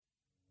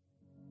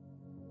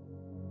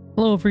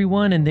Hello,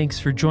 everyone, and thanks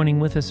for joining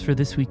with us for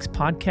this week's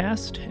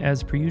podcast.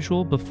 As per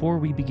usual, before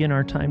we begin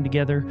our time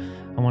together,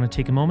 I want to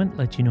take a moment,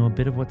 let you know a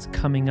bit of what's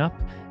coming up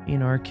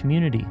in our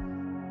community.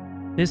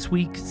 This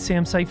week,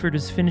 Sam Seifert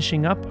is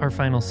finishing up our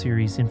final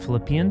series in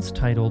Philippians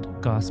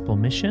titled Gospel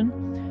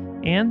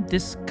Mission. And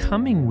this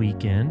coming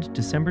weekend,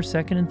 December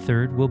 2nd and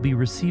 3rd, we'll be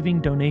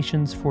receiving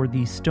donations for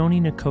the Stony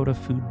Nakota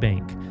Food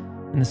Bank.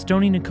 And the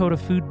Stony Nakota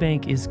Food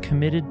Bank is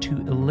committed to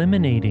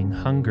eliminating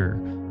hunger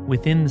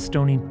within the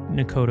Stony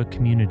Nakota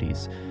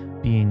communities,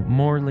 being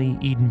Morley,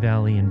 Eden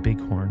Valley, and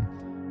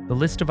Bighorn. The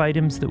list of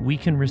items that we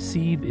can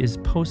receive is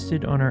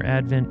posted on our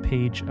Advent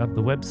page of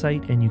the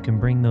website, and you can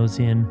bring those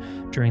in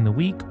during the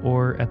week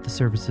or at the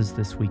services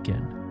this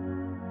weekend.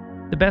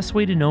 The best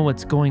way to know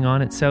what's going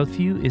on at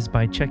Southview is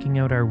by checking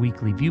out our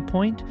weekly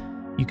viewpoint.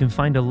 You can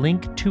find a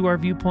link to our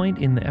viewpoint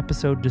in the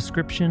episode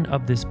description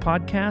of this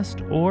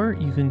podcast, or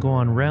you can go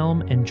on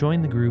Realm and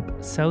join the group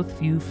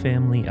Southview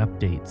Family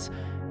Updates,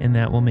 and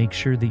that will make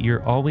sure that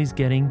you're always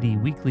getting the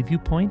weekly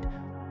viewpoint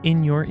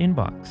in your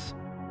inbox.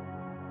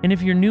 And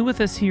if you're new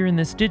with us here in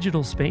this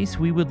digital space,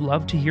 we would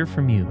love to hear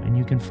from you, and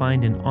you can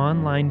find an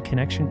online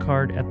connection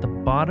card at the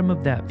bottom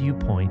of that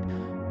viewpoint,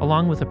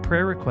 along with a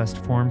prayer request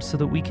form so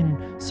that we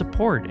can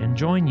support and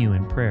join you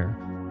in prayer.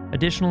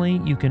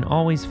 Additionally, you can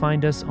always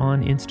find us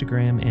on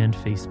Instagram and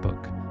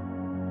Facebook.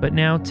 But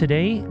now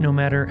today, no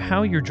matter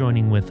how you're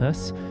joining with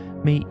us,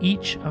 may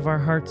each of our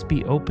hearts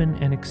be open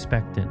and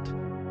expectant,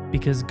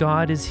 because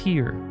God is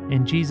here,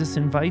 and Jesus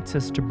invites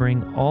us to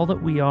bring all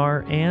that we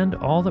are and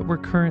all that we're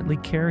currently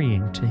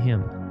carrying to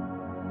Him.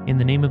 In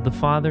the name of the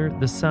Father,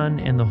 the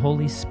Son, and the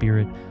Holy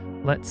Spirit,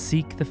 let's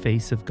seek the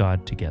face of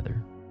God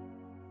together.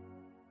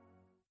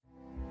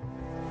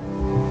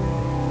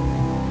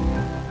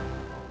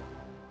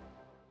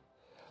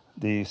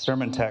 The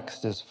sermon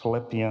text is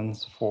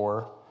Philippians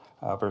 4,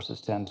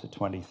 verses 10 to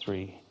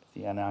 23,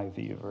 the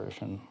NIV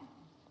version.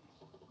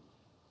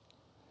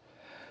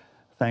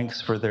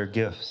 Thanks for their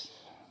gifts.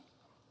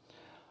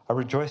 I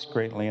rejoice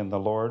greatly in the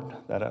Lord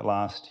that at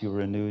last you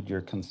renewed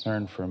your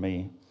concern for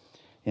me.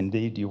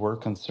 Indeed, you were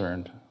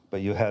concerned, but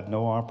you had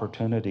no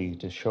opportunity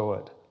to show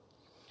it.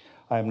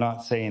 I am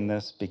not saying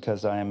this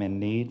because I am in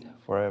need,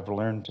 for I have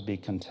learned to be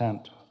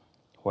content,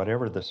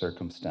 whatever the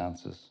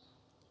circumstances.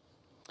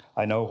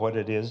 I know what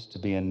it is to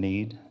be in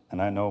need, and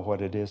I know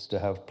what it is to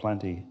have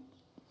plenty.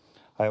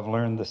 I have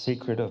learned the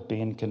secret of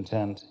being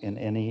content in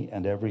any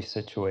and every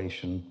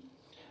situation,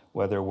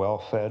 whether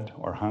well-fed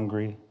or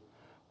hungry,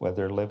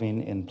 whether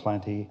living in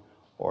plenty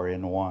or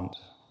in want.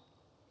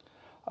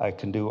 I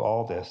can do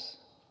all this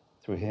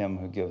through Him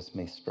who gives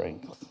me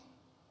strength.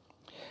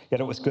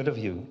 Yet it was good of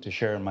you to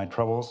share in my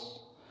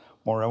troubles.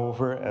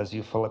 Moreover, as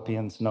you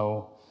Philippians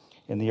know,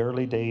 in the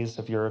early days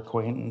of your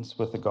acquaintance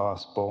with the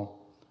gospel,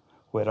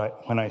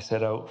 when I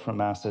set out from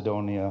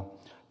Macedonia,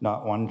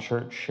 not one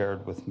church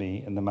shared with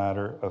me in the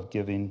matter of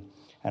giving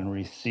and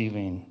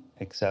receiving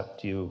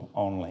except you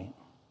only.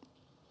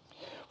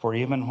 For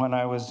even when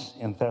I was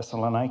in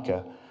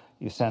Thessalonica,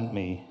 you sent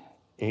me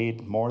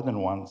aid more than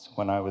once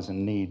when I was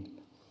in need.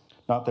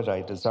 Not that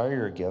I desire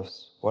your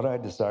gifts. What I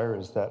desire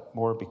is that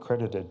more be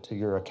credited to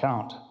your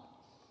account.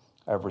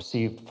 I have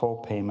received full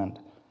payment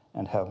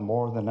and have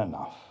more than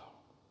enough.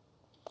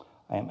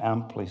 I am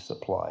amply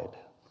supplied,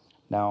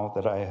 now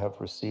that I have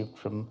received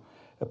from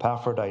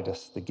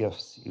Epaphroditus the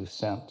gifts you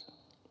sent.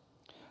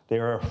 They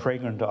are a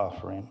fragrant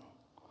offering,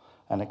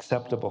 an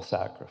acceptable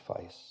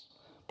sacrifice,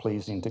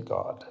 pleasing to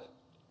God.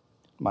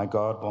 My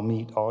God will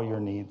meet all your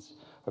needs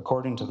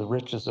according to the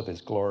riches of His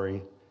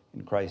glory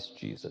in Christ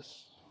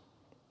Jesus.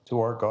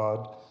 To our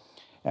God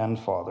and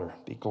Father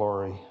be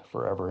glory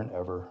forever and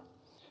ever.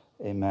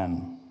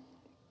 Amen.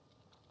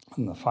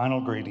 And the final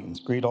greetings.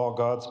 Greet all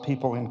God's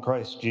people in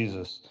Christ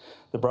Jesus.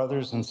 The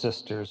brothers and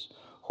sisters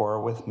who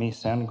are with me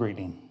send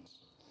greetings.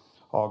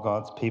 All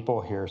God's people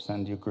here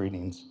send you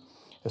greetings,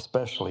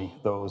 especially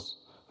those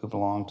who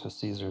belong to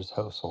Caesar's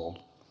household.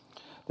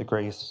 The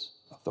grace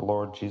of the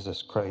Lord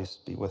Jesus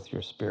Christ be with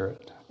your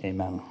spirit.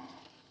 Amen.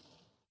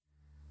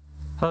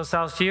 Hello,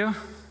 Southview.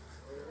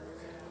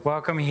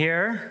 Welcome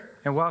here,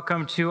 and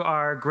welcome to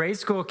our grade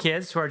school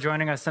kids who are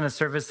joining us in a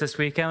service this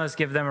weekend. Let's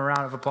give them a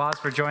round of applause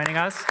for joining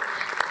us.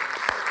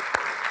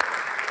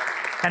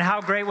 And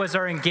how great was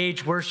our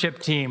engaged worship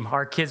team,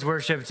 our kids'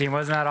 worship team?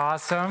 Wasn't that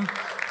awesome?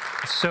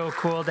 So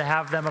cool to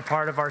have them a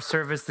part of our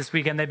service this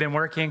weekend. They've been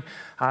working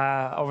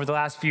over the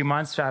last few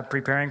months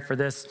preparing for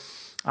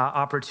this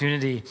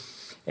opportunity.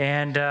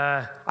 And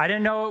I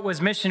didn't know it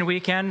was Mission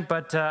Weekend,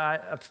 but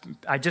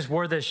I just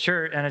wore this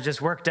shirt and it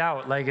just worked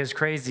out like it's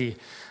crazy.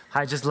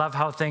 I just love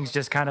how things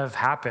just kind of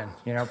happen,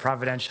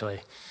 providentially.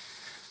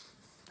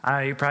 I don't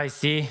know, you probably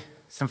see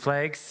some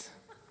flags.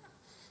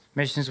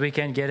 Missions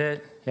Weekend, get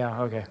it?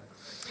 Yeah, okay.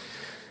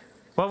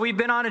 Well, we've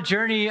been on a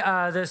journey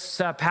this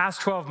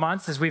past 12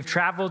 months as we've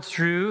traveled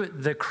through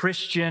the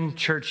Christian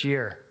church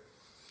year.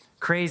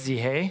 Crazy,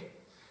 hey?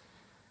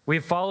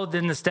 We've followed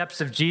in the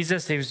steps of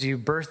Jesus as he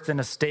birthed in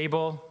a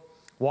stable,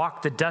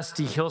 walked the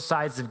dusty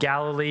hillsides of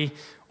Galilee,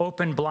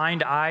 opened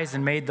blind eyes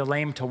and made the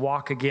lame to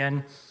walk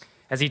again,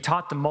 as he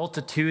taught the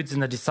multitudes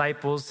and the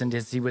disciples, and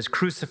as he was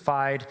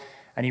crucified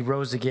and he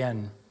rose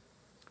again.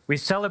 We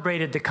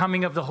celebrated the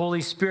coming of the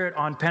Holy Spirit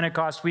on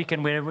Pentecost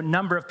weekend. We had a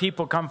number of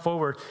people come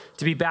forward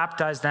to be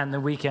baptized on the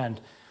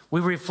weekend. We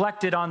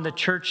reflected on the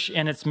church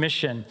and its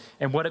mission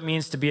and what it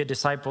means to be a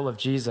disciple of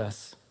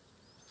Jesus.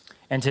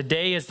 And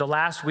today is the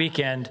last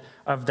weekend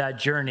of that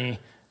journey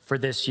for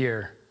this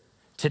year.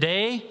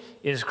 Today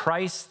is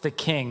Christ the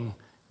King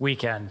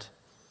weekend.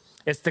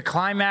 It's the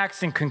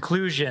climax and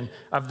conclusion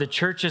of the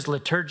church's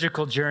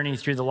liturgical journey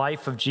through the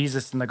life of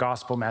Jesus and the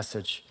gospel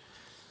message.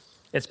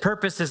 Its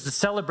purpose is to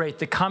celebrate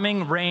the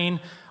coming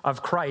reign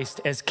of Christ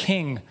as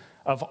King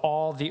of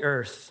all the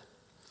earth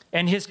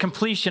and his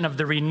completion of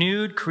the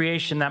renewed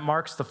creation that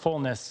marks the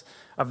fullness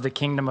of the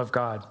kingdom of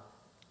God.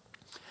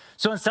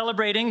 So in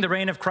celebrating the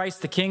reign of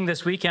Christ the King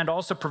this weekend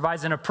also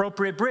provides an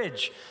appropriate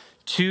bridge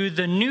to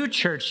the new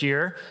church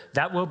year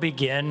that will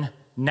begin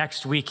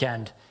next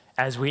weekend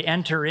as we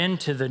enter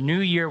into the new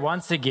year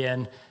once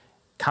again,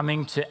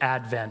 coming to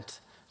Advent,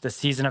 the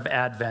season of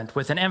Advent,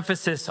 with an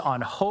emphasis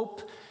on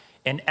hope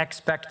and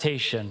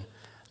expectation,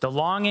 the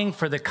longing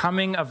for the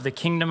coming of the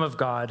kingdom of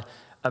God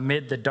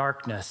amid the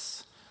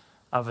darkness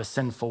of a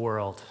sinful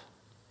world.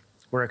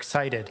 We're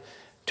excited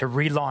to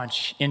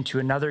relaunch into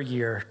another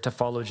year to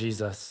follow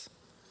Jesus.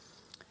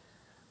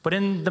 But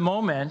in the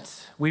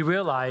moment, we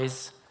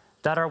realize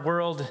that our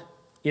world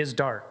is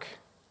dark.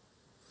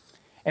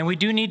 And we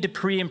do need to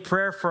pray in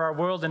prayer for our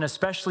world, and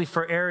especially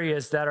for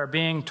areas that are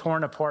being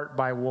torn apart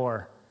by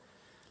war,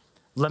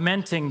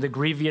 lamenting the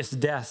grievous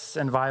deaths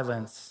and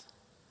violence,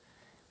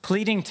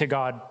 pleading to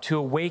God to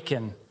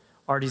awaken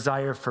our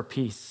desire for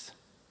peace,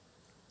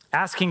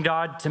 asking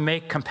God to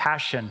make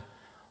compassion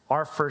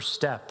our first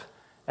step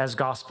as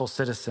gospel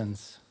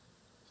citizens.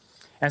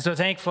 And so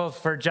thankful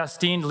for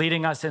Justine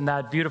leading us in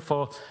that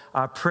beautiful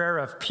prayer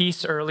of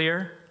peace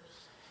earlier.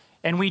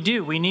 And we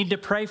need to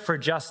pray for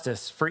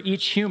justice for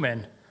each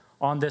human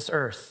on this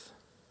earth,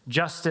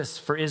 justice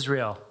for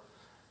Israel,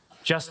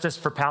 justice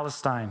for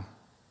Palestine,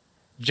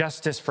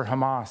 justice for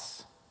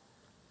Hamas.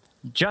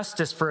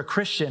 Justice for a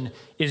Christian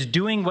is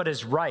doing what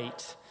is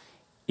right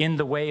in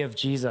the way of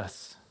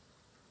Jesus.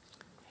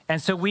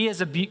 And so we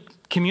as a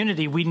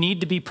community, we need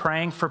to be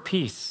praying for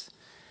peace.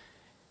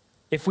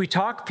 If we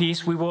talk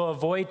peace, we will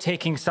avoid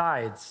taking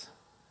sides.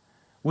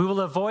 We will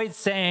avoid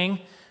saying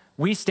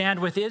we stand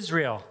with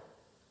Israel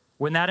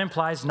when that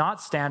implies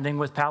not standing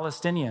with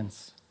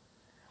Palestinians.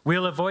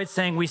 We'll avoid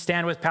saying we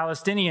stand with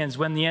Palestinians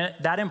when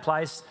that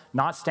implies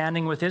not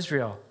standing with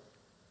Israel.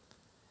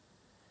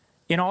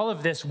 In all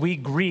of this, we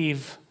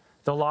grieve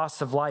the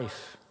loss of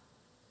life.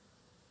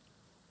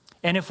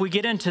 And if we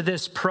get into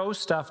this pro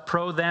stuff,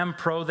 pro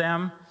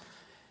them,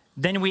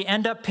 then we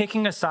end up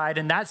picking a side,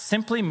 and that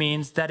simply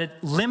means that it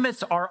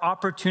limits our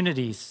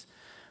opportunities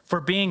for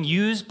being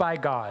used by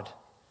God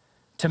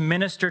to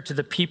minister to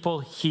the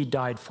people he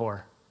died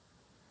for,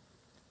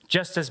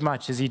 just as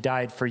much as he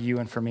died for you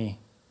and for me.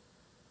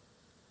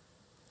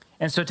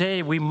 And so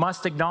today, we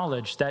must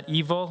acknowledge that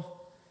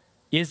evil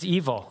is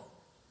evil.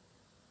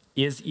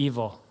 Is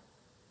evil.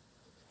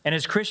 And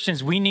as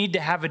Christians, we need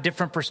to have a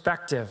different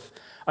perspective,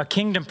 a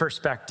kingdom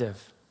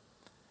perspective.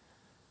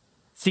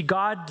 See,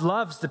 God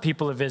loves the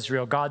people of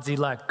Israel, God's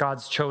elect,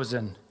 God's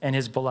chosen, and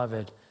his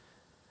beloved.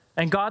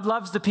 And God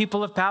loves the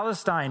people of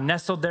Palestine,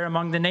 nestled there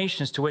among the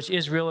nations to which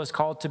Israel is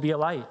called to be a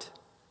light.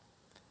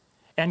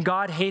 And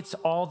God hates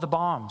all the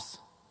bombs,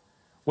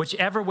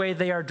 whichever way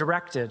they are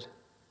directed.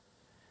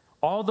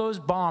 All those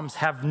bombs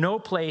have no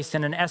place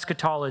in an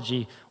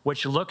eschatology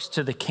which looks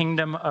to the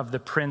kingdom of the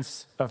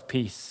Prince of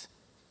Peace.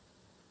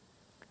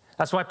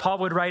 That's why Paul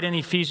would write in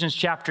Ephesians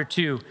chapter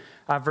 2,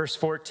 verse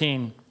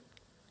 14,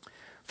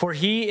 "For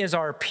he is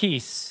our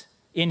peace.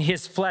 In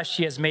his flesh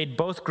he has made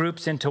both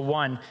groups into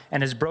one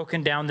and has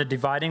broken down the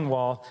dividing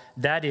wall,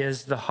 that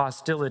is, the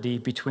hostility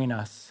between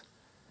us."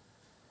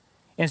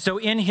 And so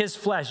in his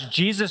flesh,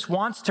 Jesus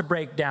wants to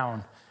break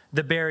down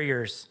the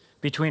barriers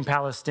between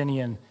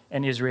Palestinian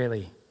and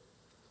Israeli.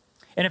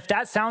 And if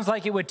that sounds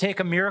like it would take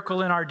a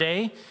miracle in our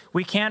day,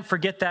 we can't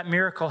forget that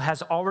miracle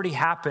has already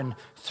happened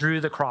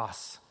through the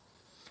cross.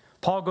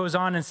 Paul goes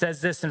on and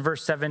says this in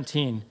verse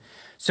 17.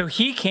 "So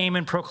he came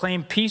and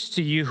proclaimed peace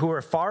to you who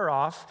are far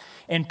off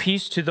and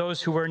peace to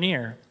those who are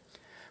near.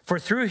 For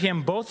through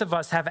him both of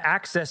us have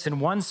access in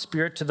one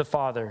spirit to the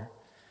Father.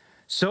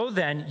 So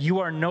then you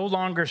are no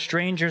longer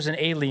strangers and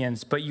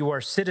aliens, but you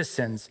are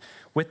citizens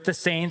with the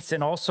saints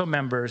and also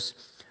members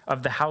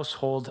of the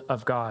household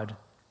of God,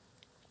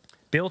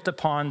 built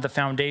upon the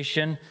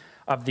foundation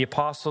of the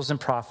apostles and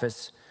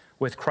prophets,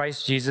 with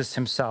Christ Jesus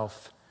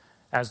himself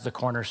as the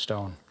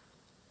cornerstone."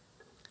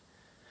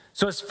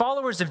 So as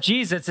followers of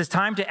Jesus, it's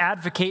time to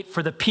advocate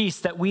for the peace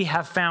that we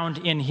have found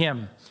in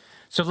him.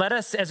 So let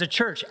us as a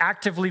church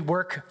actively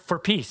work for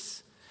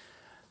peace.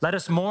 Let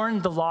us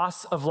mourn the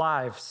loss of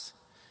lives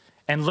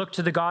and look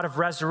to the God of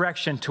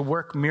resurrection to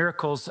work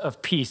miracles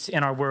of peace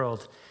in our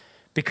world.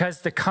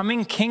 Because the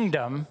coming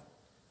kingdom,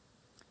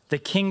 the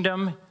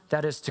kingdom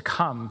that is to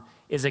come,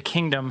 is a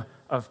kingdom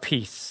of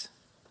peace.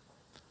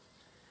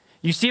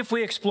 You see, if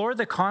we explore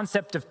the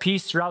concept of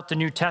peace throughout the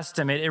New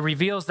Testament, it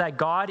reveals that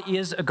God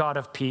is a God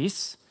of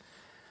peace.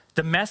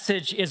 The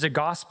message is a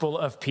gospel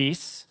of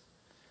peace.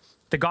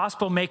 The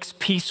gospel makes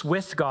peace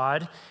with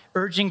God,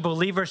 urging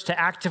believers to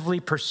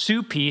actively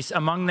pursue peace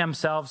among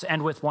themselves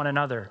and with one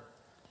another.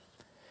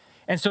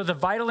 And so the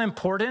vital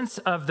importance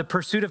of the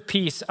pursuit of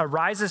peace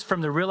arises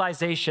from the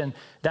realization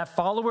that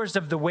followers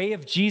of the way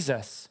of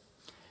Jesus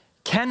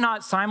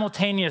cannot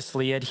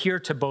simultaneously adhere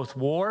to both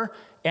war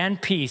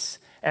and peace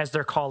as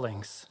their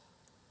callings.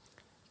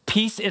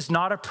 Peace is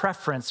not a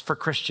preference for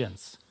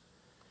Christians.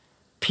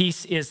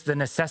 Peace is the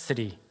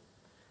necessity,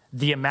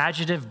 the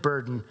imaginative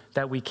burden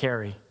that we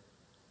carry.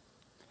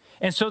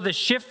 And so the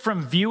shift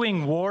from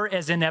viewing war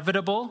as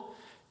inevitable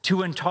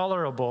to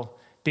intolerable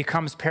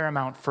becomes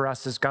paramount for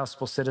us as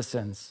gospel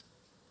citizens.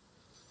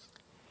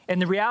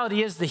 And the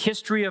reality is the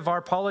history of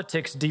our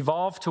politics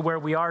devolved to where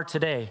we are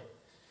today,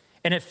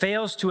 and it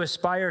fails to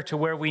aspire to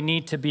where we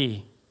need to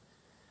be.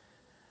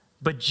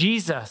 But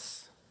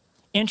Jesus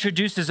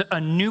introduces a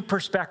new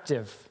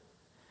perspective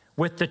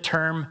with the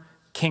term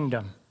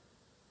kingdom,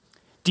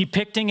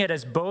 depicting it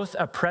as both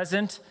a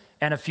present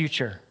and a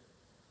future.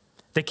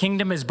 The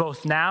kingdom is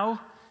both now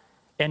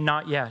and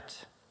not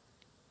yet.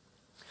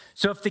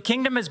 So if the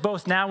kingdom is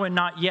both now and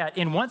not yet,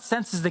 in what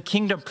sense is the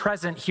kingdom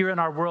present here in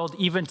our world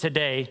even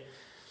today?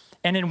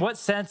 And in what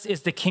sense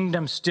is the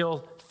kingdom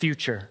still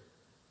future?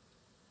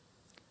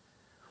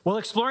 Well,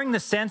 exploring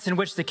the sense in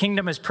which the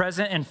kingdom is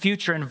present and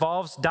future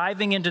involves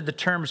diving into the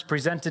terms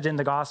presented in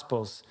the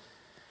Gospels.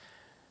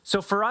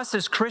 So for us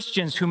as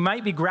Christians who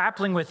might be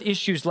grappling with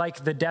issues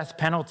like the death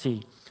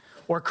penalty,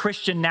 or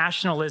Christian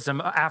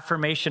nationalism,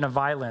 affirmation of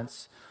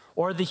violence,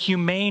 or the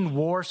humane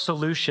war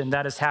solution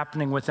that is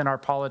happening within our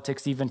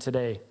politics even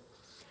today,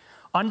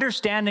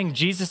 understanding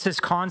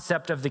Jesus'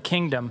 concept of the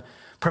kingdom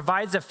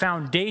provides a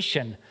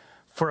foundation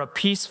for a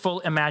peaceful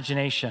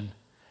imagination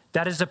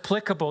that is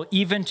applicable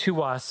even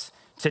to us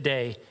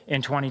today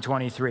in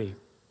 2023.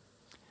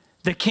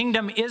 The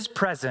kingdom is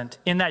present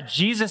in that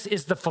Jesus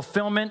is the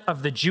fulfillment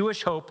of the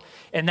Jewish hope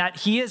and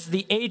that he is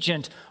the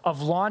agent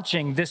of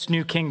launching this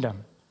new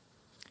kingdom.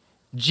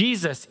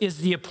 Jesus is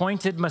the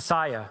appointed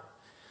Messiah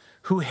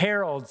who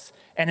heralds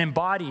and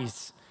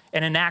embodies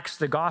and enacts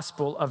the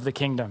gospel of the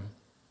kingdom.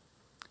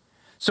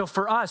 So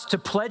for us to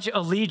pledge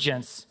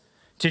allegiance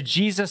to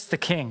Jesus the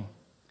King,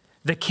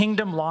 the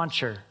kingdom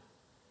launcher,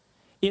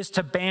 is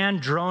to ban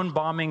drone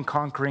bombing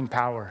conquering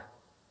power.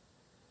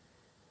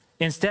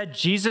 Instead,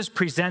 Jesus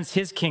presents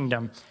his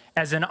kingdom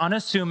as an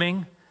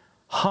unassuming,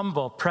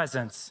 humble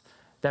presence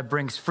that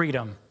brings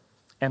freedom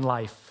and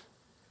life.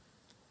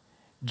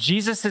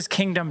 Jesus'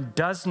 kingdom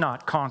does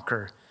not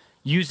conquer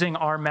using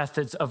our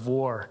methods of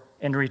war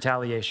and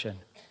retaliation.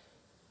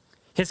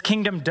 His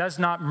kingdom does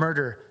not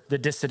murder the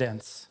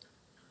dissidents,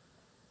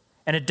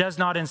 and it does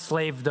not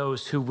enslave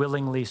those who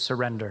willingly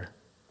surrender.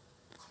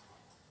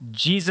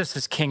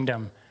 Jesus'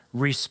 kingdom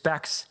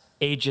respects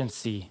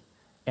agency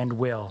and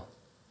will,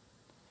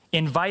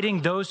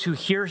 inviting those who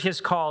hear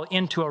his call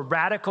into a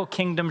radical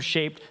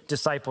kingdom-shaped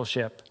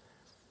discipleship.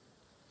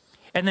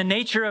 And the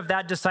nature of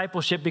that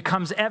discipleship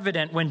becomes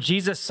evident when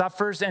Jesus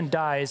suffers and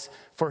dies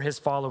for his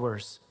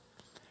followers,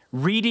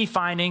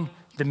 redefining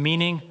the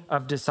meaning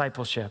of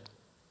discipleship.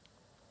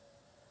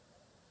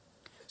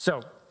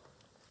 So,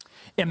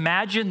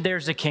 imagine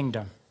there's a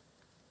kingdom.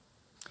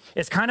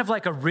 It's kind of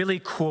like a really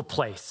cool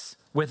place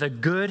with a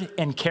good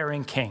and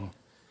caring king.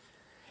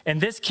 And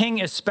this king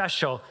is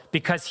special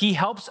because he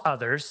helps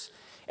others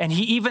and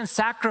he even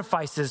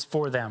sacrifices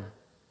for them.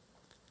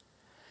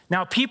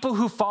 Now, people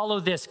who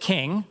follow this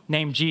king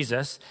named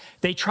Jesus,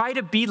 they try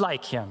to be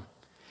like him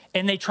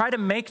and they try to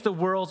make the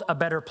world a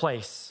better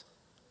place.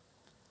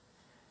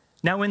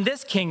 Now, in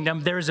this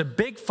kingdom, there is a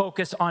big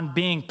focus on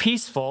being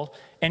peaceful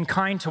and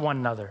kind to one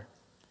another.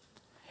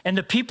 And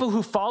the people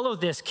who follow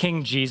this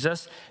King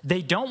Jesus,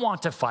 they don't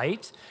want to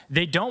fight.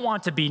 They don't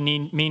want to be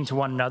mean to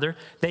one another.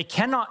 They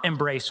cannot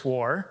embrace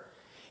war.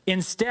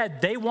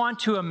 Instead, they want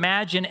to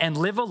imagine and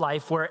live a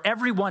life where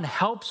everyone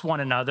helps one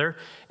another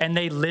and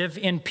they live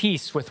in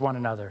peace with one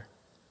another.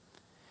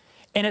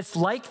 And it's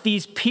like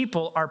these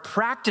people are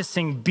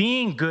practicing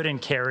being good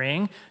and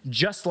caring,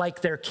 just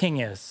like their king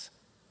is.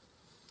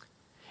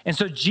 And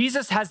so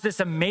Jesus has this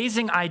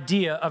amazing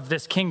idea of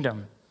this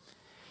kingdom.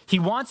 He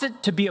wants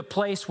it to be a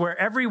place where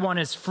everyone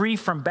is free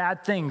from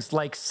bad things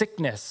like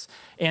sickness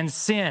and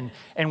sin,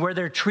 and where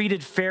they're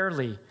treated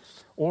fairly,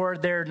 or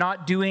they're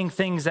not doing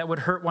things that would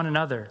hurt one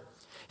another.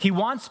 He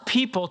wants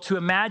people to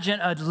imagine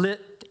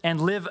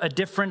and live a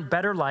different,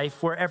 better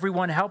life where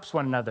everyone helps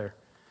one another,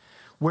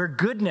 where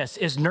goodness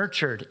is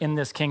nurtured in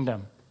this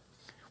kingdom,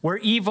 where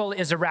evil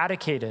is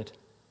eradicated.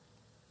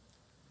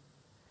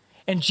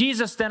 And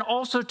Jesus then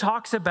also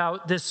talks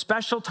about this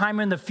special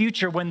time in the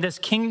future when this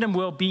kingdom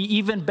will be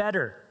even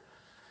better.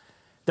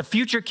 The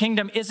future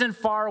kingdom isn't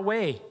far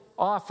away,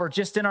 off, or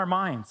just in our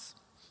minds.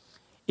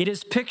 It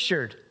is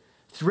pictured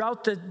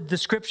throughout the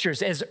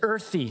scriptures as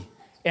earthy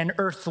and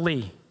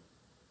earthly.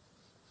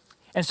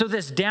 And so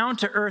this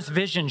down-to-earth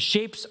vision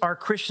shapes our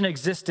Christian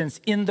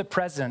existence in the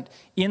present,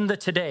 in the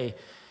today.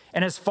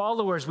 And as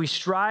followers, we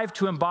strive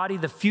to embody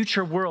the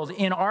future world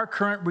in our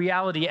current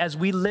reality as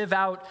we live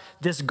out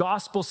this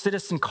gospel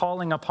citizen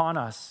calling upon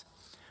us,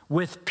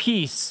 with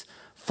peace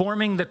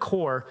forming the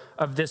core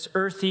of this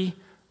earthly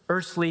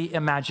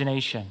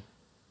imagination.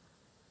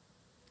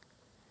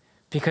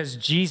 Because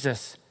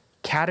Jesus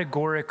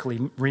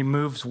categorically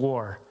removes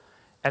war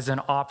as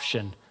an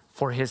option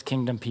for his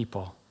kingdom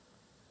people.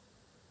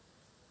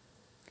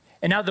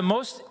 And now the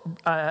most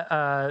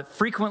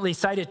frequently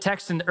cited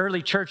text in the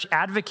early church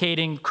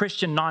advocating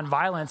Christian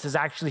nonviolence is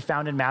actually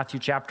found in Matthew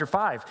chapter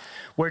 5,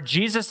 where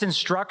Jesus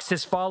instructs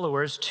his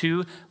followers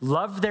to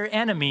love their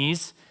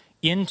enemies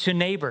into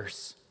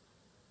neighbors.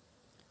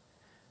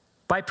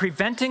 By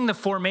preventing the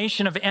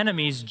formation of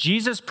enemies,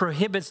 Jesus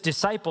prohibits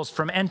disciples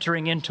from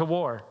entering into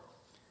war.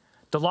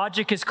 The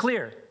logic is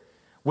clear.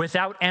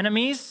 Without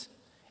enemies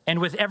and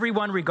with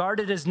everyone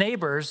regarded as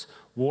neighbors,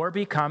 war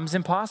becomes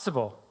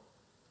impossible.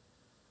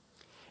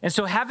 And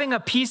so having a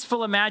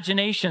peaceful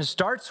imagination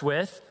starts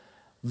with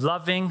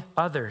loving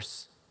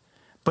others.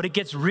 But it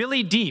gets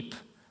really deep,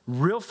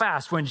 real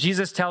fast when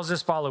Jesus tells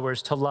his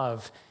followers to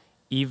love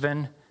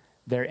even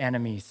their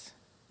enemies.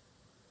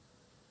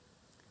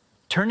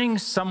 Turning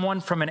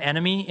someone from an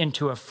enemy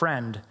into a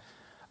friend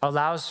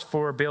allows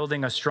for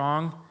building a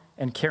strong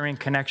and caring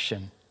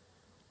connection.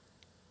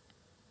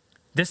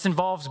 This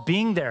involves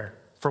being there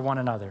for one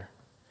another,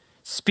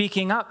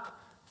 speaking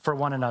up for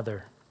one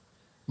another,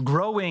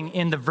 growing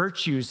in the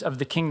virtues of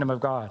the kingdom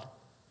of God.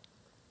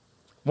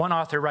 One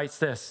author writes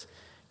this: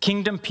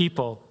 kingdom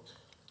people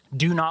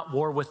do not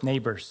war with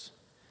neighbors.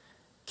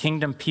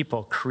 Kingdom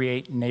people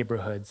create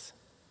neighborhoods.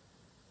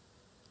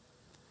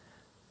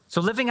 So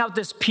living out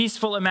this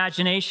peaceful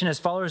imagination as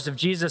followers of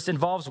Jesus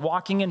involves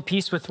walking in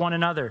peace with one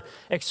another,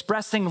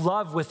 expressing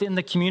love within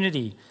the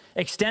community,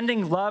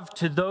 extending love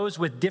to those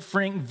with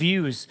differing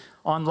views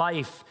on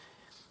life,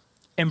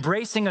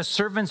 embracing a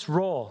servant's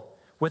role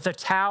with a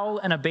towel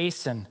and a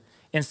basin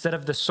instead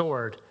of the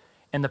sword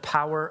and the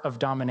power of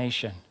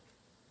domination.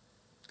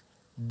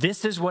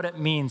 This is what it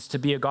means to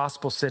be a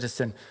gospel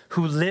citizen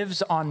who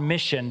lives on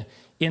mission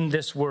in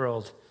this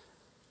world.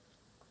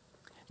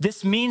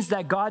 This means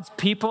that God's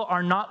people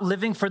are not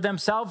living for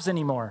themselves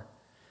anymore,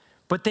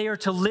 but they are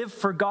to live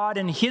for God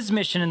and his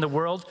mission in the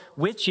world,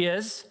 which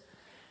is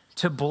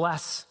to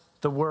bless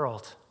the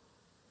world.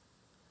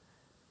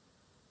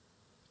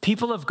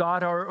 People of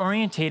God are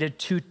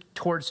orientated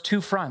towards two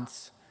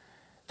fronts.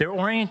 They're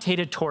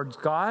orientated towards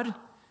God,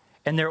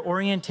 and they're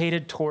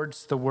orientated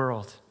towards the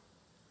world.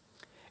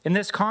 And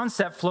this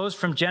concept flows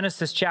from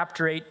Genesis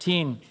chapter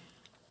 18,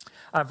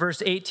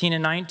 verse 18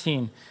 and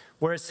 19,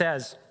 where it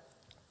says,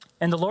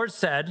 "And the Lord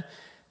said,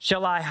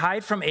 'Shall I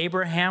hide from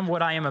Abraham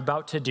what I am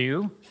about to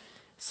do,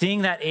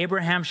 seeing that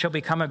Abraham shall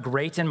become a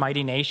great and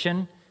mighty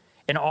nation,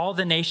 and all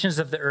the nations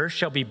of the earth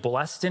shall be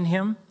blessed in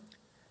him?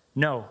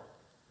 No,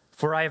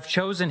 for I have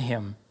chosen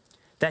him,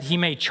 that he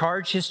may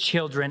charge his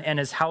children and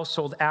his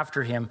household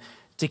after him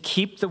to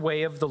keep the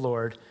way of the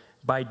Lord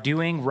by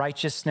doing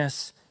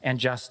righteousness and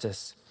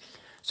justice,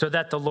 so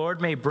that the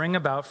Lord may bring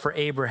about for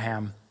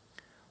Abraham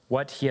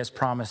what he has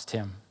promised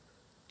him.'"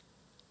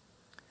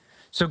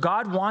 So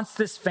God wants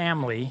this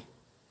family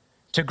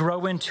to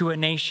grow into a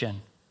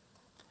nation,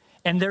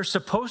 and they're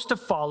supposed to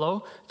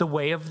follow the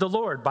way of the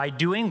Lord by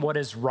doing what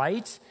is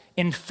right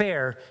and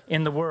fair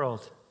in the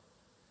world.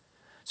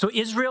 So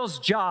Israel's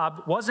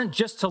job wasn't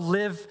just to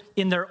live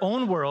in their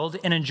own world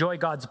and enjoy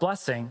God's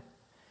blessing.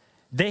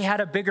 They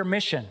had a bigger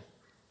mission: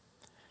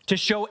 to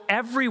show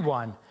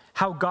everyone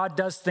how God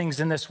does things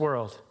in this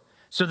world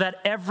so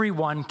that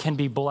everyone can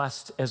be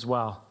blessed as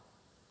well.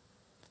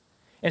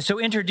 And so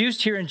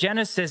introduced here in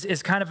Genesis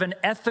is kind of an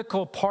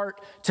ethical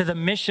part to the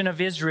mission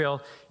of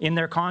Israel in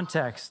their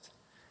context.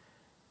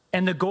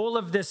 And the goal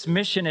of this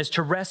mission is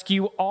to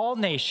rescue all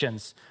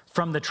nations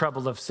from the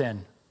trouble of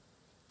sin.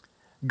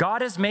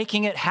 God is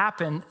making it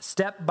happen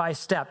step by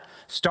step,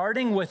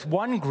 starting with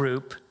one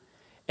group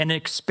and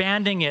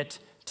expanding it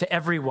to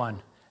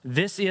everyone.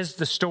 This is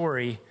the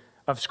story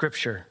of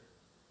Scripture.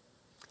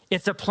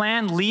 It's a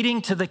plan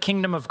leading to the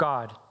kingdom of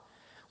God,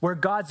 where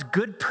God's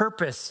good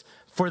purpose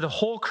for the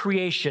whole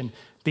creation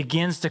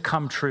begins to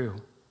come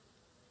true.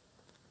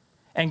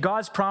 And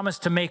God's promise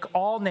to make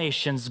all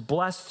nations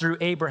blessed through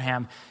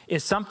Abraham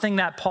is something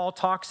that Paul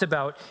talks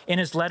about in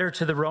his letter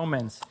to the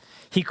Romans.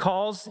 He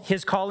calls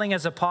his calling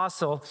as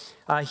apostle,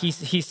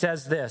 he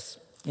says this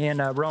in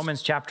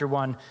Romans chapter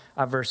 1,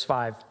 verse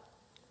 5.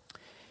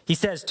 He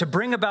says, "To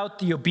bring about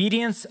the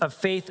obedience of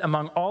faith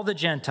among all the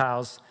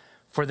Gentiles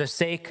for the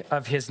sake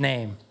of his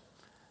name."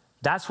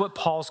 That's what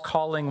Paul's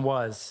calling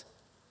was.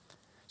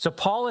 So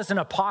Paul, as an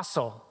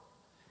apostle,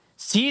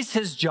 sees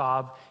his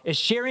job as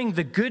sharing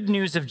the good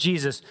news of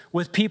Jesus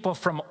with people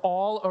from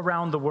all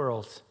around the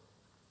world.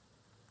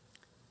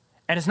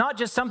 And it's not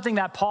just something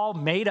that Paul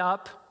made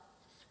up.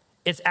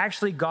 It's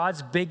actually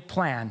God's big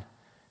plan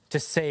to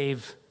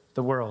save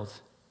the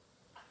world.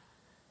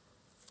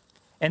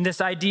 And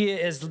this idea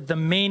is the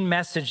main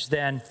message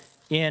then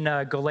in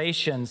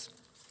Galatians,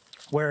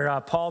 where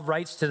Paul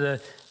writes to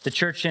the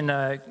church in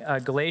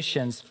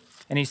Galatians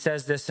And he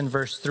says this in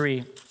verse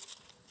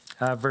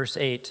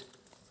 8.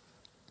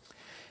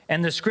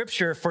 And the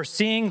scripture,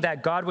 foreseeing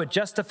that God would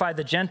justify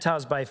the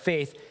Gentiles by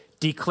faith,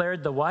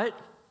 declared the what?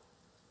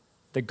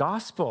 The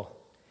gospel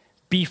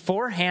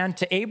beforehand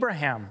to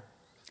Abraham,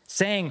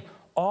 saying,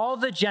 all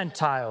the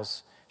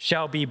Gentiles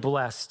shall be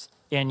blessed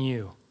in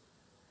you.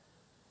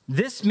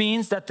 This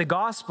means that the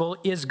gospel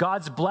is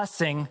God's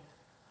blessing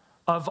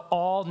of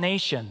all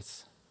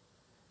nations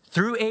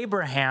through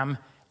Abraham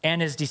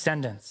and his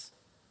descendants.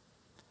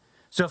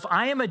 So if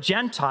I am a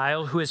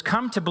Gentile who has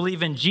come to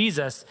believe in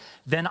Jesus,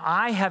 then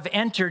I have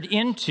entered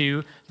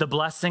into the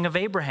blessing of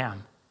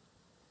Abraham.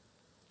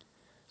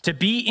 To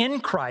be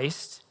in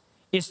Christ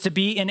is to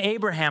be in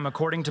Abraham,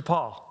 according to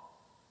Paul,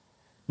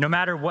 no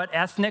matter what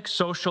ethnic,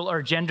 social,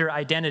 or gender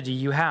identity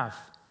you have.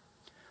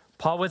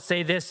 Paul would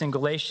say this in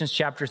Galatians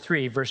chapter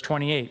 3, verse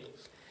 28.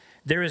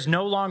 There is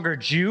no longer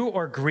Jew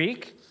or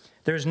Greek.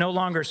 There is no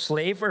longer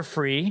slave or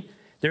free.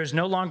 There is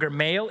no longer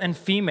male and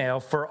female,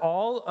 for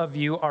all of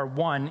you are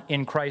one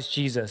in Christ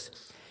Jesus.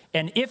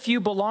 And if you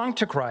belong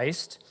to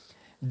Christ,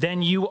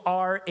 then you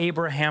are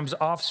Abraham's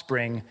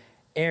offspring,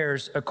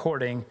 heirs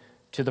according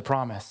to the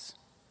promise.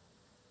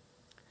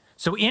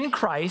 So in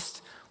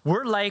Christ,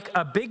 we're like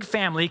a big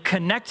family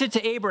connected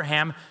to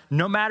Abraham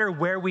no matter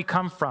where we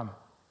come from.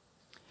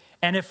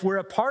 And if we're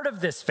a part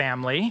of this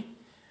family,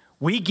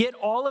 we get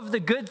all of the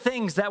good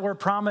things that were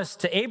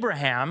promised to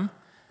Abraham,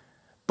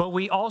 but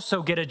we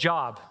also get a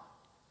job,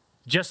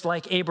 just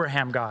like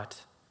Abraham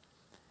got.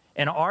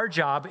 And our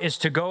job is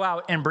to go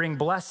out and bring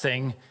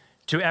blessing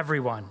to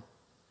everyone,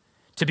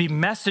 to be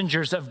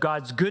messengers of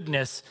God's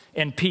goodness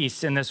and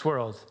peace in this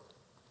world.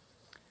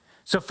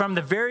 So from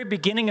the very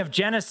beginning of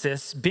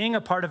Genesis, being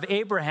a part of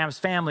Abraham's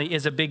family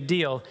is a big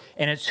deal,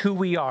 and it's who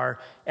we are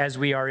as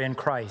we are in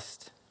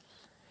Christ.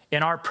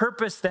 And our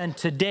purpose then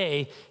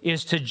today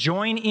is to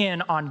join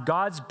in on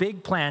God's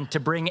big plan to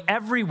bring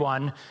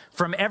everyone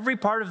from every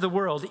part of the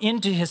world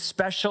into his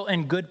special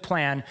and good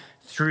plan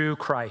through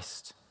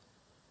Christ.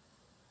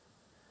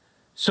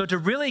 So to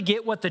really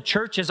get what the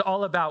church is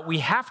all about, we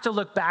have to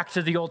look back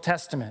to the Old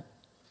Testament,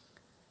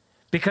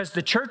 because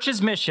the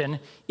church's mission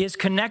is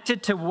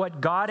connected to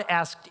what God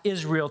asked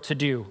Israel to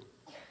do,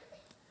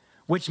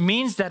 which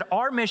means that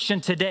our mission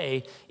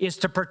today is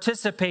to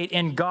participate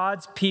in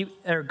God's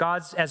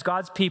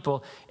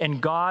people in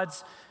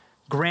God's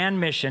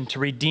grand mission to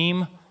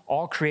redeem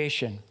all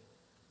creation.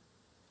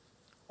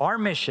 Our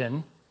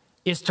mission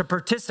is to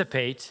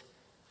participate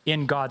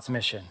in God's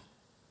mission.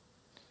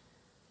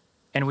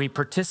 And we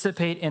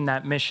participate in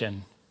that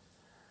mission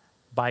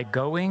by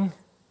going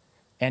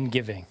and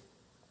giving.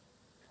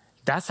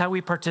 That's how we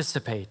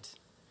participate,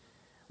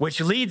 which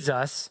leads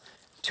us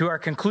to our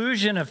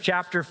conclusion of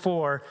chapter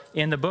 4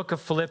 in the book of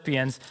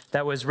Philippians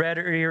that was read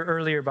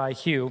earlier by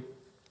Hugh,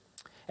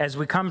 as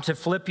we come to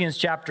Philippians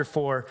chapter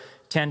 4,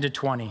 10 to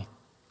 20.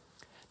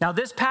 Now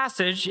this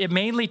passage, it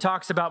mainly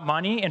talks about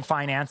money and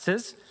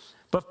finances,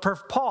 but for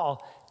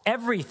Paul,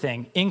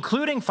 everything,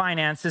 including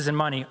finances and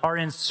money, are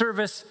in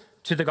service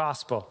to the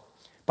gospel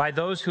by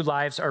those whose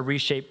lives are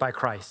reshaped by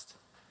Christ.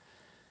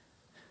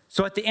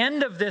 So at the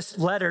end of this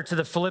letter to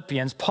the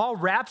Philippians, Paul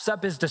wraps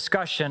up his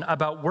discussion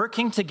about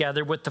working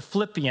together with the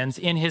Philippians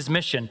in his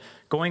mission,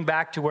 going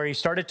back to where he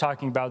started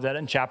talking about that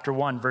in chapter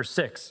 1, verse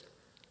 6.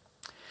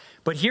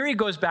 But here he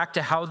goes back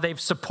to how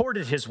they've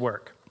supported his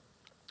work,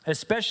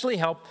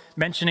 especially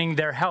mentioning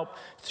their help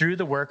through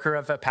the worker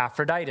of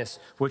Epaphroditus,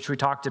 which we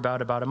talked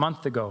about a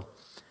month ago.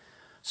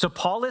 So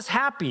Paul is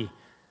happy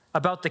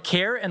about the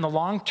care and the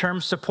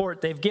long-term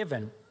support they've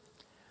given.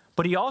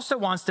 But he also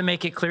wants to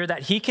make it clear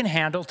that he can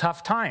handle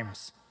tough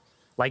times,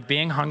 like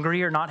being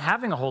hungry or not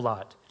having a whole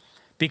lot,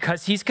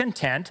 because he's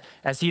content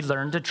as he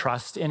learned to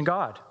trust in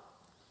God.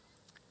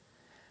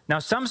 Now,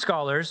 some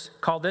scholars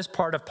call this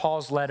part of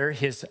Paul's letter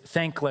his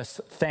thankless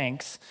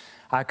thanks,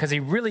 because he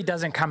really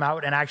doesn't come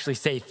out and actually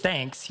say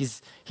thanks.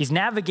 He's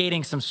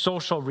navigating some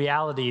social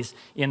realities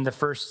in the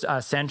first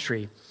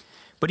century.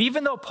 But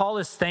even though Paul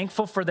is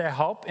thankful for their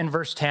help in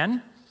verse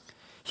 10,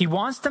 he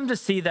wants them to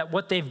see that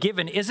what they've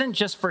given isn't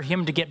just for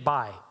him to get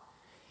by.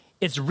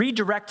 It's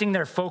redirecting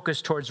their focus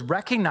towards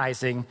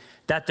recognizing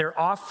that their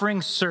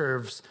offering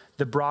serves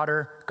the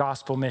broader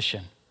gospel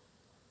mission.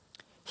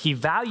 He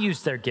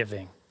values their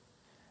giving,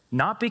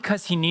 not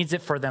because he needs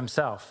it for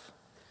themselves,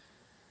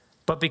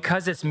 but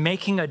because it's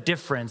making a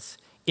difference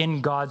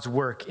in God's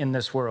work in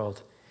this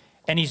world.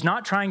 And he's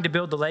not trying to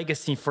build a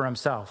legacy for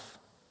himself.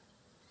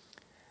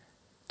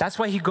 That's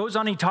why he goes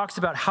on and he talks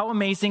about how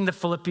amazing the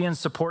Philippians'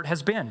 support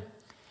has been.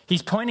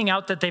 He's pointing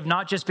out that they've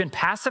not just been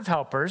passive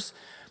helpers,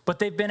 but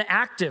they've been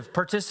active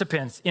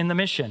participants in the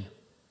mission.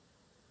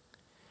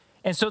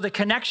 And so the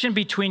connection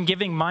between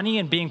giving money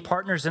and being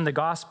partners in the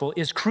gospel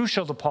is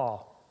crucial to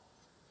Paul.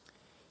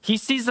 He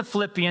sees the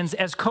Philippians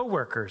as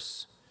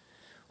co-workers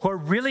who are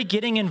really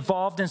getting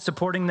involved in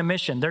supporting the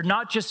mission. They're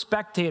not just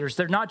spectators.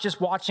 They're not just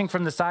watching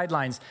from the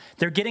sidelines.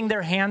 They're getting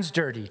their hands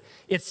dirty.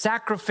 It's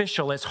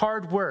sacrificial. It's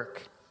hard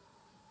work.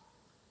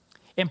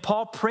 And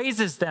Paul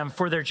praises them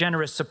for their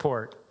generous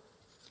support.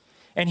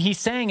 And he's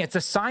saying it's a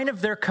sign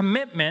of their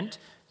commitment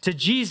to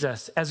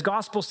Jesus as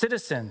gospel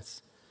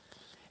citizens.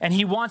 And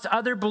he wants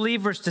other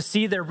believers to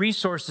see their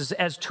resources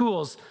as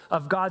tools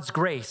of God's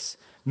grace,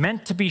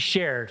 meant to be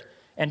shared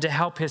and to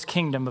help his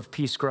kingdom of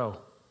peace grow.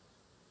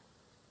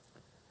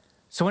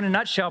 So in a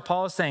nutshell,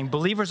 Paul is saying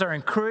believers are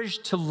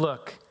encouraged to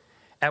look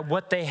at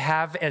what they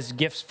have as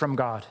gifts from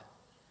God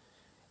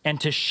and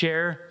to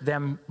share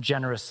them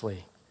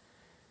generously.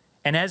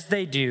 And as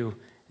they do,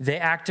 they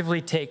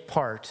actively take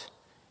part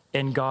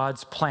in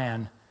God's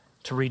plan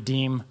to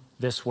redeem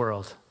this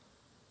world.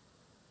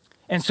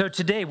 And so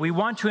today, we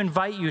want to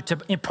invite you to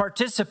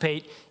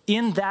participate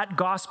in that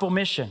gospel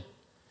mission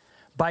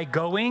by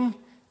going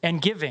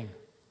and giving.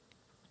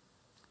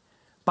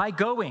 By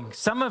going,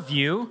 some of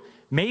you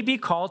may be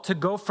called to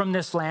go from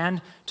this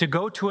land, to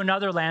go to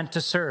another land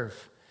to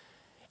serve.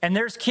 And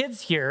there's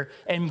kids here,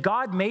 and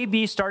God may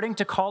be starting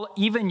to call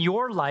even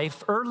your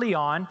life early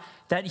on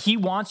that he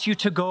wants you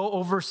to go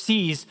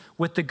overseas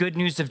with the good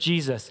news of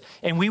Jesus.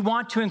 And we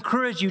want to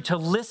encourage you to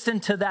listen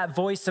to that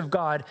voice of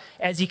God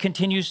as he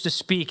continues to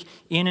speak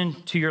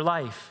into your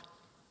life.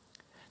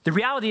 The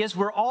reality is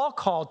we're all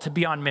called to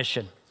be on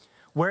mission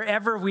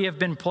wherever we have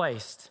been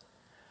placed.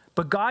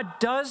 But God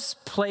does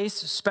place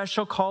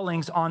special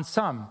callings on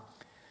some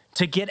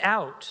to get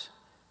out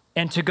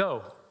and to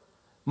go,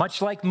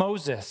 much like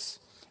Moses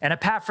and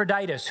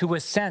Epaphroditus, who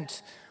was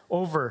sent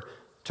over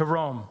to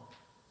Rome.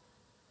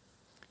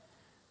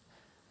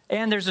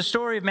 And there's a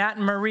story of Matt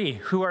and Marie,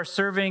 who are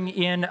serving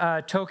in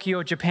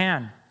Tokyo,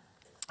 Japan.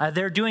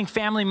 They're doing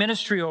family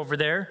ministry over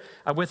there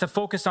with a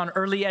focus on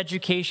early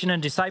education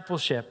and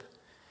discipleship.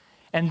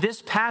 And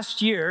this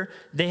past year,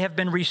 they have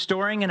been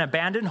restoring an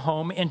abandoned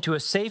home into a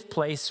safe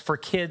place for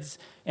kids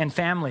and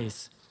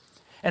families.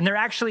 And they're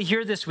actually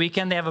here this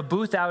weekend. They have a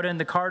booth out in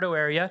the Cardo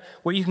area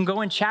where you can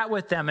go and chat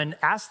with them and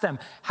ask them,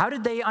 how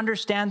did they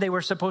understand they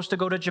were supposed to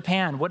go to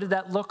Japan? What did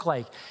that look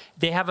like?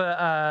 They have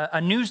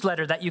a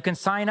newsletter that you can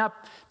sign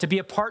up to be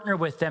a partner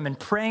with them and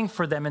praying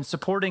for them and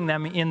supporting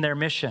them in their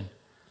mission.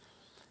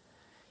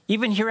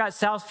 Even here at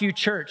Southview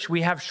Church,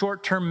 we have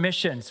short-term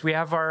missions. We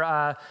have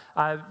our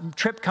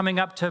trip coming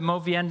up to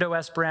Moviendo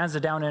Esperanza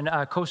down in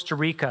Costa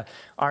Rica.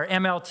 Our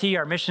MLT,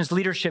 our missions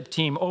leadership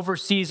team,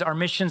 oversees our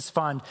missions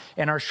fund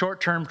and our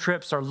short-term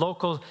trips, our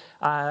local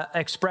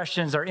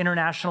expressions, our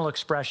international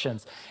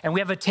expressions. And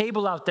we have a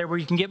table out there where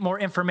you can get more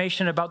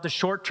information about the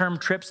short-term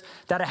trips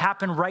that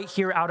happen right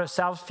here out of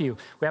Southview.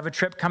 We have a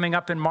trip coming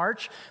up in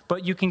March,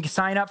 but you can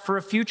sign up for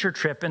a future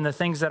trip and the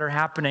things that are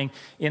happening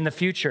in the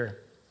future.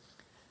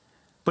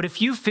 But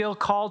if you feel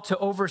called to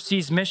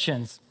overseas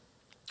missions,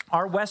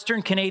 our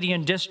Western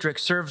Canadian district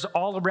serves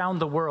all around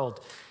the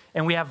world.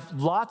 And we have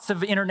lots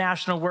of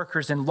international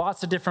workers in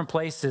lots of different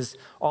places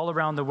all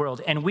around the world.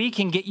 And we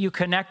can get you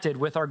connected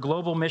with our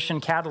Global Mission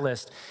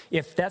Catalyst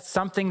if that's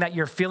something that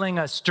you're feeling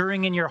a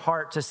stirring in your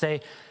heart to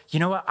say, you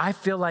know what, I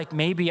feel like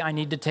maybe I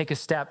need to take a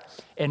step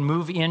and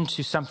move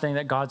into something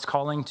that God's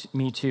calling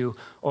me to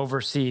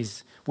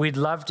overseas. We'd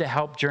love to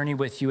help journey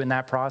with you in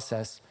that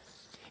process.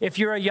 If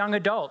you're a young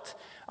adult,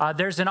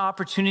 there's an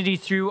opportunity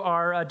through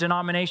our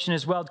denomination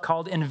as well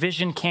called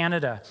Envision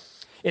Canada.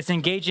 It's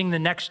engaging the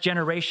next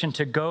generation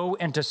to go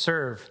and to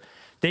serve.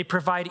 They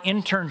provide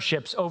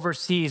internships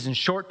overseas and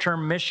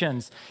short-term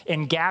missions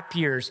and gap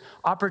years,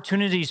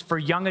 opportunities for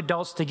young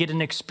adults to get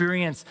an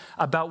experience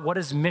about what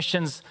does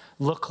missions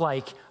look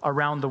like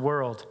around the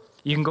world.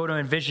 You can go to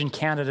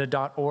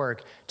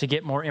envisioncanada.org to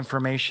get more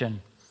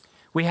information.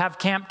 We have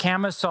Camp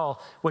Camisol,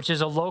 which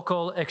is a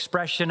local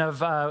expression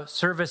of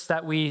service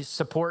that we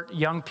support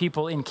young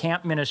people in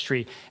camp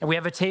ministry. And we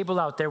have a table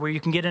out there where you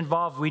can get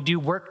involved. We do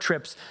work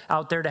trips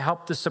out there to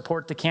help to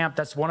support the camp.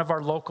 That's one of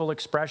our local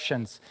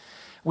expressions.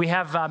 We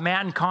have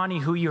Matt and Connie,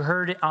 who you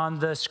heard on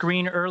the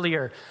screen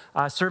earlier,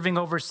 serving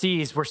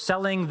overseas. We're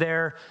selling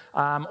their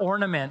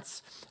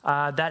ornaments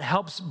that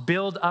helps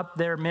build up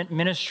their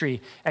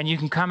ministry. And you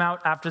can come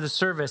out after the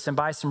service and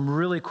buy some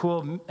really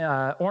cool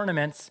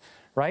ornaments,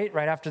 right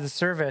after the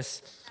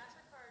service.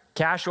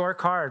 Cash or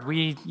card.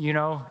 We,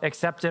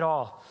 accept it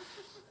all.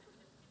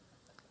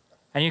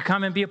 And you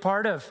come and be a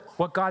part of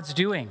what God's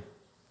doing.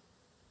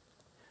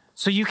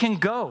 So you can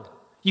go.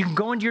 You can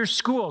go into your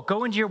school,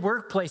 go into your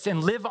workplace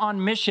and live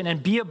on mission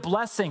and be a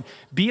blessing,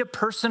 be a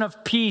person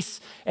of peace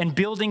and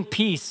building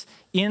peace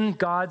in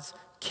God's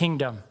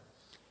kingdom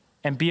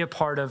and be a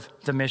part of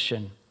the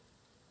mission.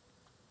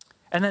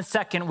 And then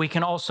second, we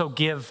can also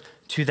give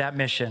to that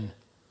mission.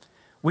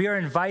 We are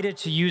invited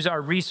to use our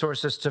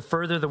resources to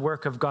further the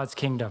work of God's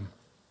kingdom.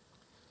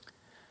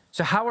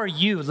 So how are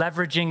you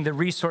leveraging the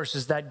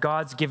resources that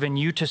God's given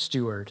you to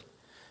steward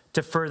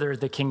to further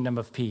the kingdom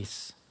of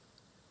peace?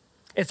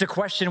 It's a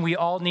question we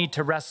all need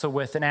to wrestle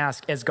with and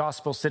ask as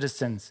gospel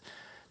citizens,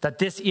 that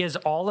this is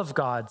all of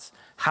God's.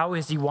 How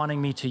is he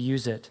wanting me to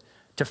use it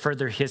to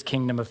further his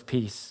kingdom of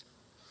peace?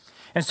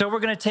 And so we're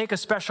going to take a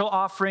special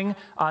offering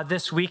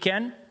this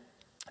weekend.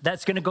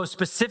 that's going to go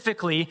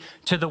specifically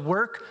to the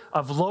work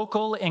of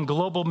local and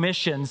global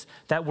missions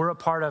that we're a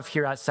part of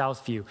here at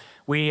Southview.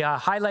 We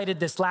highlighted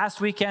this last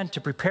weekend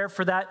to prepare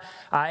for that.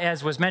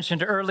 As was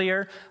mentioned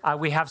earlier,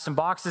 we have some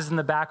boxes in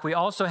the back. We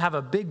also have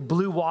a big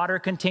blue water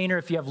container.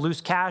 If you have loose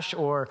cash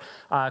or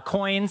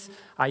coins,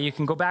 you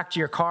can go back to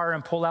your car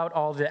and pull out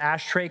all the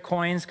ashtray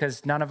coins,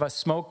 because none of us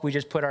smoke. We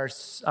just put our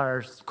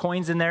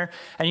coins in there,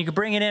 and you can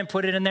bring it in,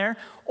 put it in there,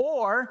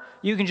 or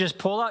you can just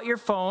pull out your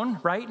phone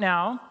right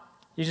now.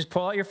 You just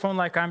pull out your phone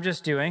like I'm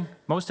just doing.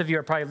 Most of you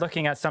are probably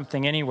looking at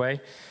something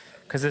anyway,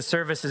 because this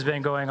service has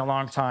been going a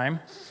long time.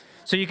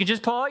 So you can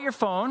just pull out your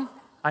phone.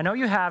 I know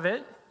you have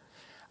it.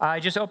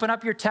 Just open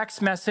up your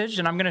text message,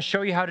 and I'm going to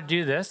show you how to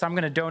do this. I'm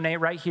going to donate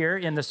right here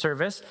in the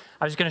service.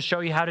 I'm just going to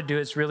show you how to do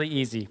it. It's really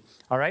easy,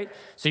 all right?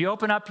 So you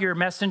open up your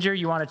messenger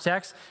you want to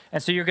text,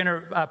 and so you're going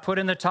to put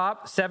in the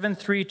top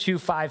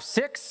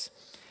 73256,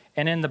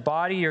 and in the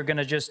body you're going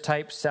to just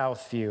type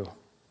Southview.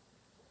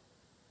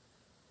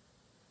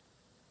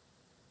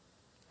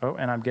 Oh,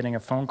 and I'm getting a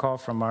phone call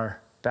from our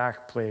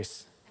back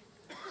place.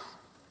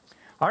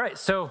 All right,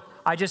 so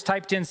I just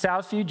typed in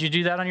Southview. Did you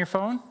do that on your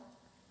phone?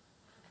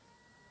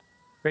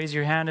 Raise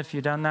your hand if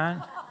you've done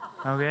that.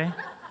 Okay.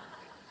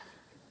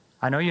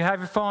 I know you have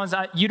your phones.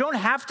 You don't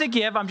have to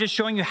give. I'm just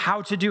showing you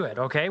how to do it,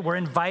 okay? We're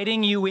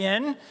inviting you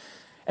in,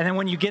 and then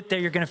when you get there,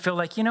 you're going to feel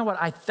like, you know what,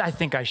 I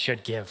think I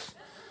should give.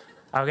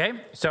 Okay?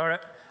 So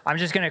I'm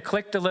just going to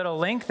click the little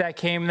link that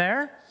came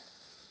there,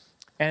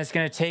 and it's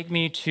going to take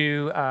me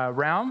to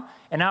Realm.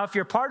 And now if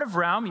you're part of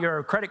Realm,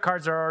 your credit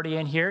cards are already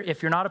in here.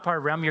 If you're not a part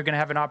of Realm, you're going to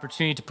have an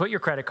opportunity to put your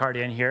credit card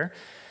in here.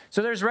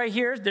 So there's right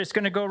here, there's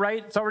going to go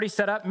right, it's already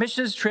set up,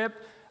 missions trip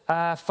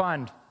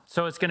fund.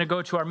 So it's going to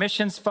go to our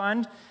missions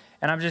fund,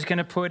 and I'm just going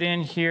to put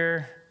in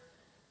here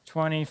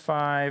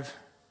 $25.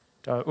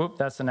 Oop,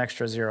 that's an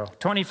extra zero.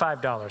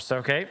 $25,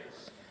 okay?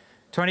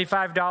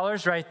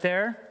 $25 right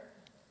there.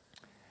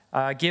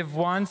 Give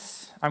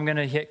once. I'm going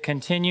to hit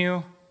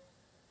continue.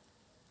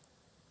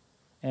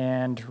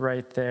 And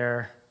right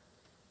there,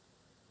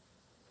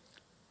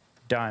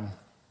 done.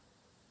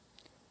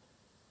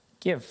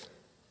 Give.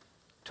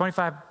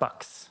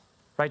 $25,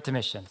 right to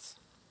missions.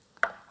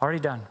 Already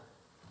done.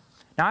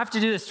 Now I have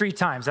to do this 3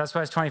 times. That's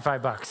why it's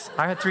 $25.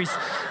 I had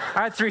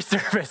three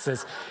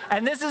services.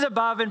 And this is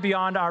above and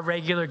beyond our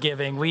regular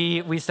giving.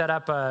 We set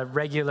up a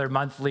regular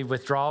monthly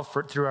withdrawal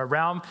through our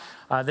Realm.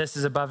 This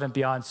is above and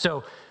beyond.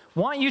 So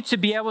want you to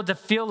be able to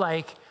feel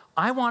like,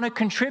 I want to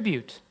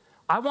contribute.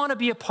 I want to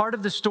be a part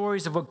of the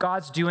stories of what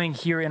God's doing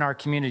here in our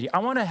community. I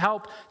want to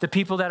help the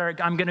people that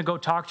I'm going to go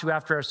talk to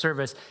after our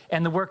service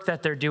and the work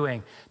that they're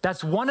doing.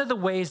 That's one of the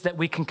ways that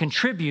we can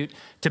contribute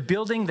to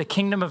building the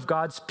kingdom of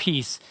God's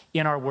peace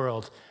in our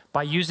world,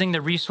 by using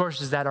the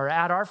resources that are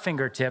at our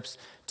fingertips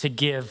to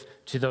give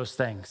to those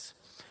things.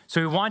 So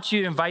we want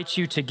to invite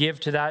you to give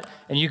to that,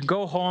 and you can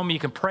go home, you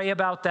can pray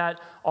about that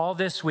all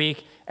this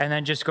week, and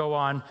then just go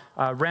on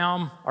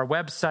Realm, our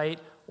website,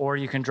 or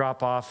you can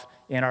drop off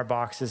in our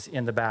boxes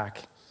in the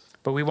back.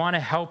 But we want to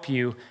help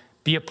you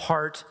be a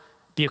part,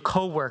 be a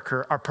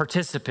co-worker, or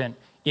participant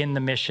in the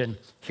mission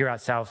here at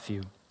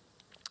Southview.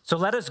 So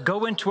let us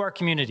go into our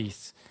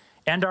communities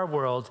and our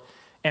world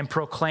and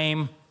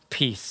proclaim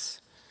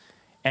peace,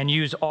 and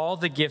use all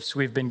the gifts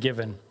we've been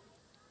given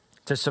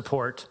to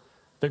support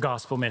the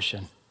gospel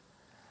mission.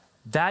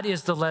 That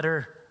is the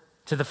letter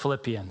to the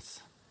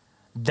Philippians.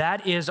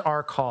 That is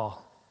our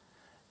call,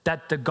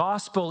 that the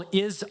gospel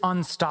is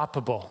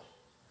unstoppable.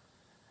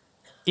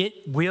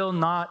 It will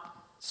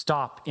not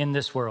stop in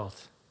this world.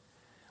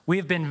 We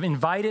have been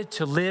invited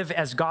to live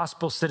as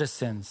gospel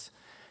citizens,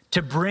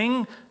 to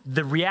bring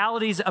the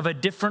realities of a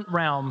different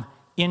realm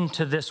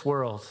into this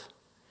world.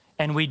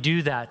 And we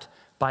do that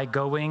by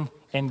going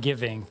and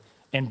giving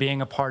and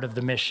being a part of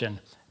the mission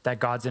that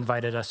God's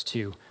invited us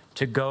to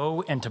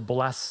go and to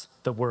bless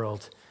the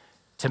world,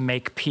 to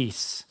make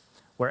peace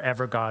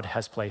wherever God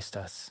has placed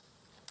us.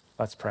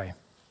 Let's pray.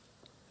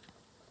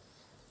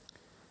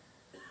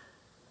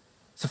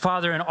 So,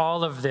 Father, in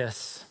all of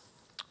this,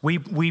 we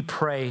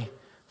pray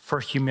for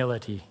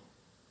humility.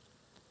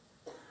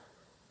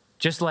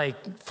 Just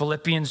like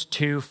Philippians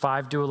 2,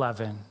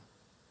 5-11,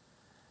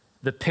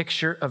 the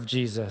picture of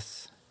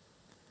Jesus.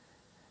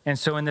 And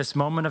so in this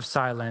moment of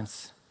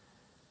silence,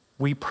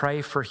 we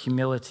pray for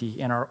humility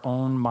in our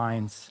own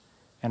minds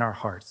and our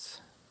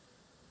hearts.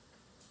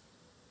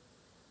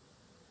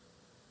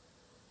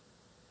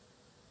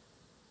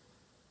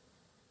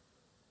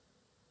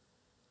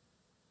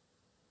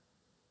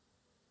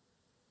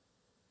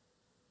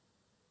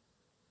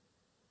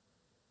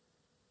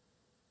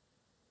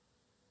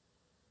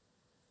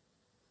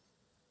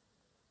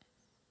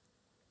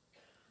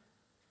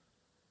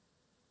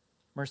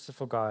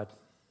 Merciful God,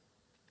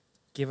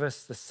 give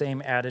us the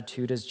same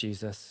attitude as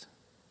Jesus,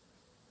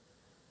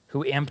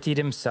 who emptied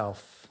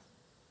himself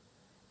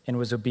and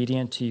was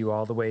obedient to you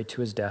all the way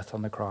to his death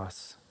on the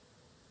cross.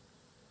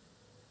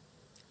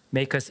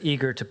 Make us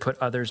eager to put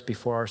others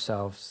before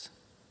ourselves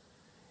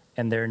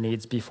and their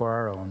needs before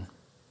our own.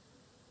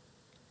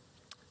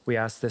 We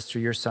ask this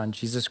through your Son,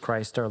 Jesus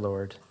Christ our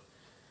Lord,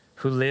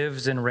 who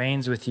lives and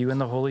reigns with you in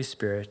the Holy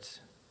Spirit,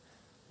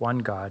 one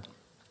God,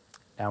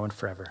 now and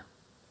forever.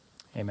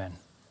 Amen.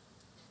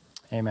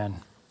 Amen.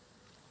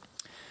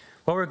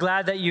 Well, we're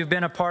glad that you've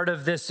been a part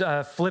of this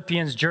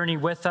Philippians journey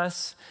with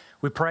us.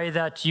 We pray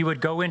that you would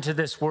go into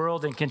this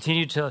world and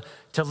continue to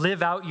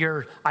live out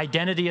your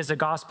identity as a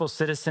gospel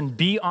citizen,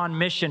 be on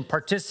mission,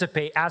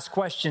 participate, ask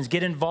questions,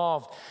 get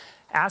involved,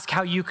 ask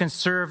how you can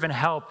serve and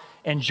help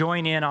and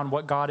join in on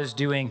what God is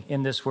doing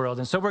in this world.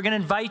 And so we're going to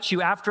invite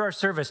you after our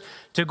service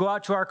to go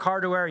out to our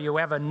Cardo area.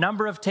 We have a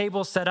number of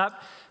tables set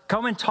up.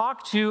 Come and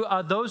talk to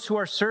those who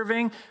are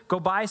serving. Go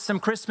buy some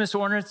Christmas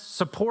ornaments.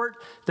 Support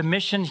the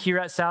mission here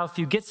at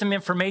Southview. Get some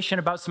information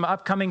about some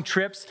upcoming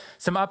trips,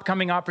 some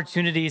upcoming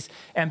opportunities,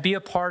 and be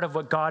a part of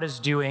what God is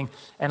doing.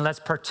 And let's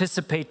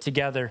participate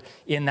together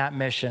in that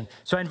mission.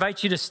 So I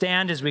invite you to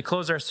stand as we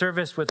close our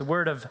service with a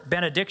word of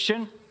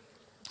benediction.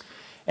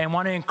 And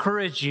want to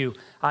encourage you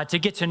to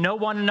get to know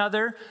one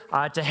another,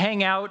 to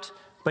hang out,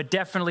 but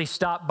definitely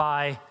stop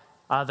by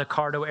the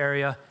Cardo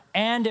area.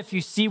 And if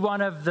you see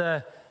one of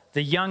the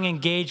young,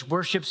 engaged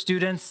worship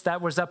students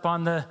that was up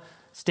on the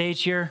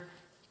stage here,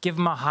 give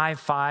them a high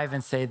five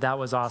and say, that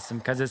was awesome,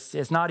 because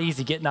it's not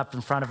easy getting up in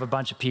front of a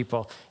bunch of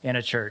people in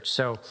a church.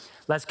 So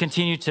let's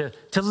continue to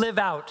live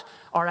out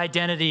our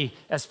identity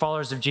as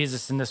followers of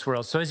Jesus in this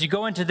world. So as you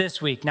go into this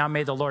week, now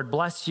may the Lord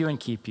bless you and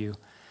keep you.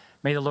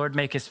 May the Lord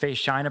make his face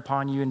shine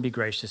upon you and be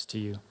gracious to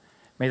you.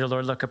 May the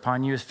Lord look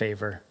upon you with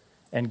favor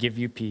and give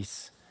you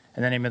peace.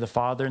 In the name of the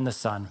Father and the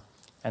Son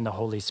and the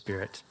Holy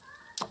Spirit.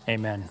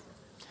 Amen.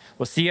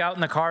 We'll see you out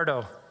in the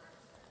Cardo.